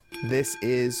This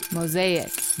is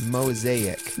Mosaic.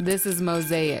 Mosaic. This is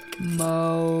Mosaic.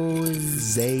 Mosaic.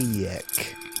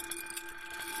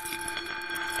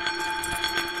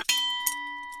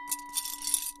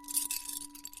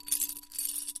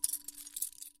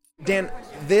 Dan,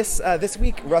 this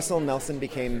week, Russell Nelson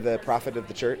became the prophet of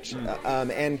the church,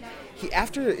 and he,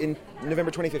 in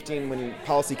November 2015, when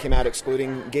policy came out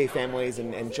excluding gay families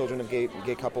and children of gay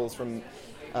couples from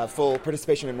full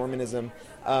participation in Mormonism,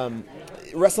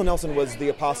 Russell Nelson was the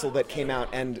apostle that came out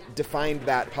and defined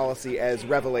that policy as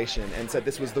revelation and said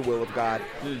this was the will of God.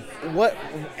 What,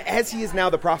 as he is now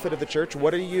the prophet of the church,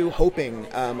 what are you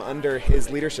hoping under his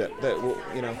leadership that will,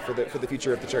 for the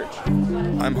future of the church?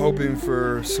 I'm hoping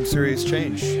for some serious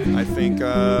change. I think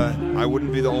I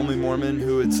wouldn't be the only Mormon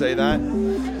who would say that.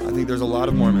 I think there's a lot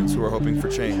of Mormons who are hoping for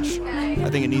change. I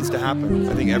think it needs to happen.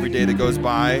 I think every day that goes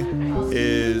by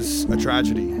is a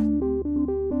tragedy.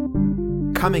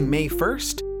 Coming May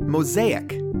 1st,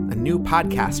 Mosaic, a new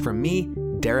podcast from me,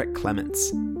 Derrick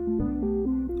Clements.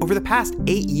 Over the past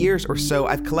 8 years or so,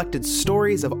 I've collected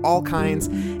stories of all kinds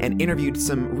and interviewed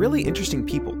some really interesting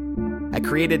people. I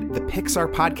created the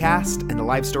Pixar podcast and the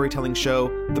live storytelling show,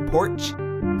 The Porch.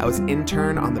 I was an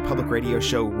intern on the public radio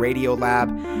show Radio Lab,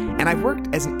 and I've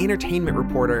worked as an entertainment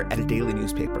reporter at a daily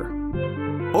newspaper.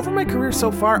 Over my career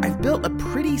so far, I've built a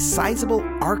pretty sizable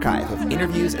archive of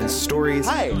interviews and stories.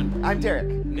 Hi, I'm Derrick.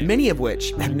 Many of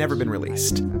which have never been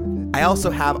released. I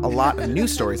also have a lot of new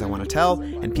stories I want to tell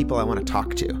and people I want to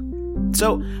talk to.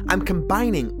 So I'm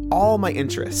combining all my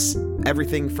interests,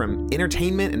 everything from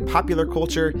entertainment and popular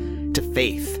culture to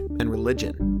faith and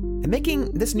religion, and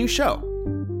making this new show.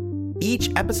 Each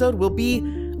episode will be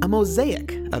a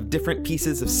mosaic of different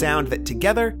pieces of sound that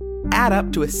together add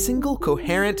up to a single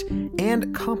coherent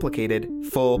and complicated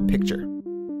full picture.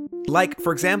 Like,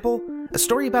 for example, a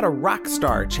story about a rock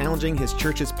star challenging his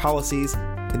church's policies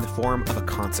in the form of a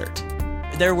concert.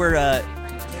 There were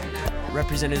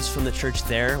representatives from the church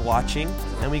there watching,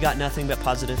 and we got nothing but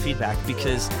positive feedback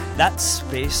because that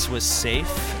space was safe,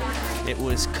 it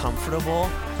was comfortable,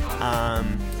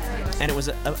 and it was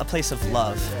a place of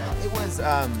love. It was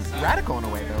radical in a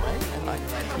way, though, right?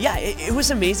 Yeah, it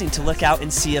was amazing to look out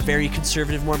and see a very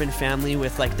conservative Mormon family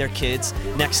with like their kids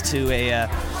next to a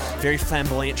very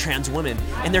flamboyant trans woman,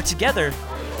 and they're together,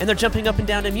 and they're jumping up and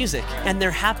down to music, and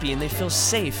they're happy, and they feel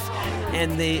safe,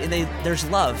 and there's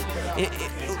love.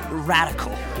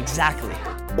 Radical, exactly.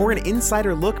 Or an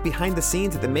insider look behind the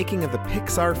scenes at the making of the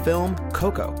Pixar film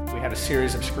Coco. We had a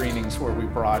series of screenings where we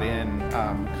brought in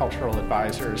cultural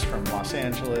advisors from Los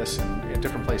Angeles and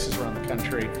different places around the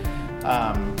country.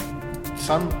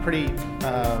 Some pretty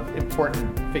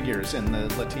important figures in the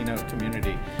Latino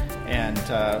community, and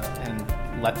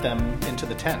let them into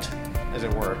the tent, as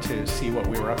it were, to see what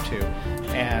we were up to.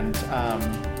 And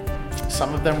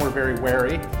some of them were very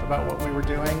wary about what we were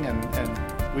doing,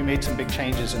 and we made some big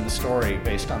changes in the story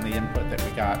based on the input that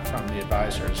we got from the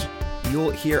advisors. You'll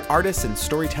hear artists and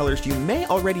storytellers you may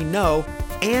already know,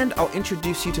 and I'll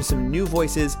introduce you to some new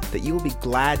voices that you will be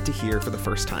glad to hear for the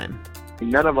first time.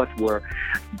 None of us were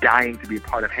dying to be a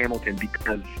part of Hamilton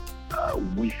because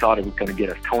we thought it was going to get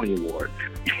us Tony Awards.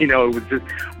 It was just,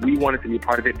 we wanted to be a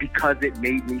part of it because it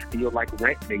made me feel like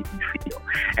Rent made me feel.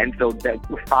 And so that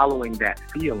we're following that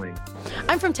feeling.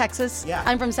 I'm from Texas. Yeah.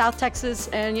 I'm from South Texas.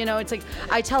 And, it's like,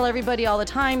 I tell everybody all the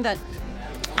time that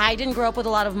I didn't grow up with a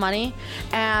lot of money.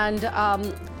 And,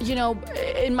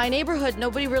 in my neighborhood,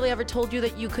 nobody really ever told you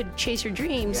that you could chase your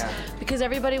dreams because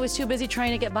everybody was too busy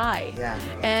trying to get by. Yeah.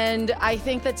 And I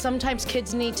think that sometimes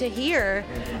kids need to hear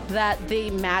that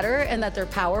they matter and that they're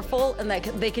powerful and that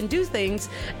they can do things.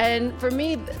 And for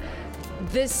me,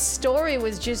 this story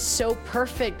was just so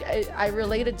perfect. I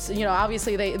related,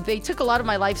 obviously they took a lot of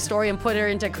my life story and put her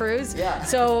into Cruz. Yeah.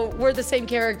 So we're the same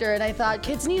character, and I thought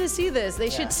kids need to see this. They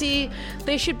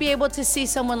should be able to see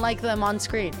someone like them on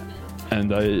screen.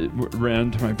 And I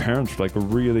ran to my parents,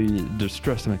 really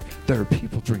distressed. I'm like, there are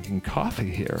people drinking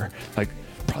coffee here.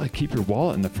 Probably keep your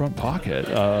wallet in the front pocket.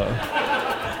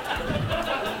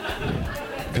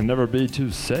 Can never be too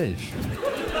safe.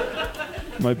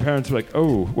 My parents were like,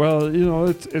 oh, well,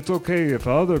 it's okay if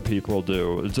other people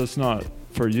do. It's just not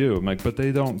for you. I'm like, but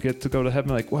they don't get to go to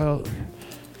heaven. I'm like, well,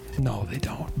 no, they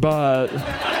don't. But...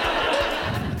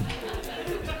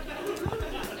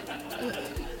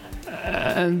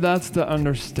 And that's the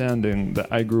understanding that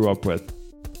I grew up with.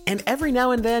 And every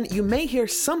now and then, you may hear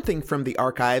something from the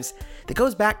archives that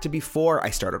goes back to before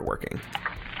I started working.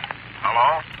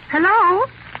 Hello? Hello?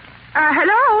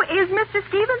 Hello? Is Mr.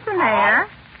 Stevenson there?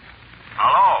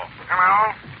 Hello?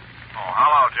 Hello? Oh,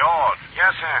 hello, George.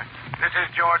 Yes, sir. This is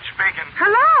George speaking.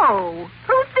 Hello?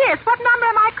 Who's this? What number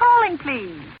am I calling,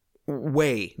 please?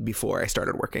 way before I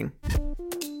started working.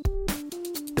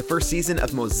 The first season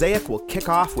of Mosaic will kick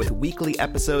off with weekly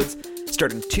episodes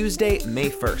starting Tuesday, May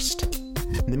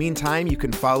 1st. In the meantime, you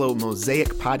can follow Mosaic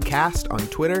Podcast on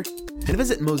Twitter and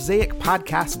visit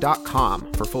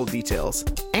mosaicpodcast.com for full details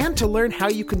and to learn how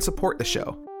you can support the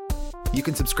show. You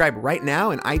can subscribe right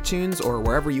now in iTunes or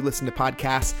wherever you listen to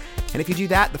podcasts, and if you do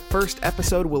that, the first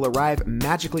episode will arrive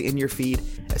magically in your feed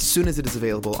as soon as it is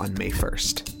available on May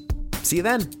 1st. See you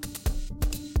then!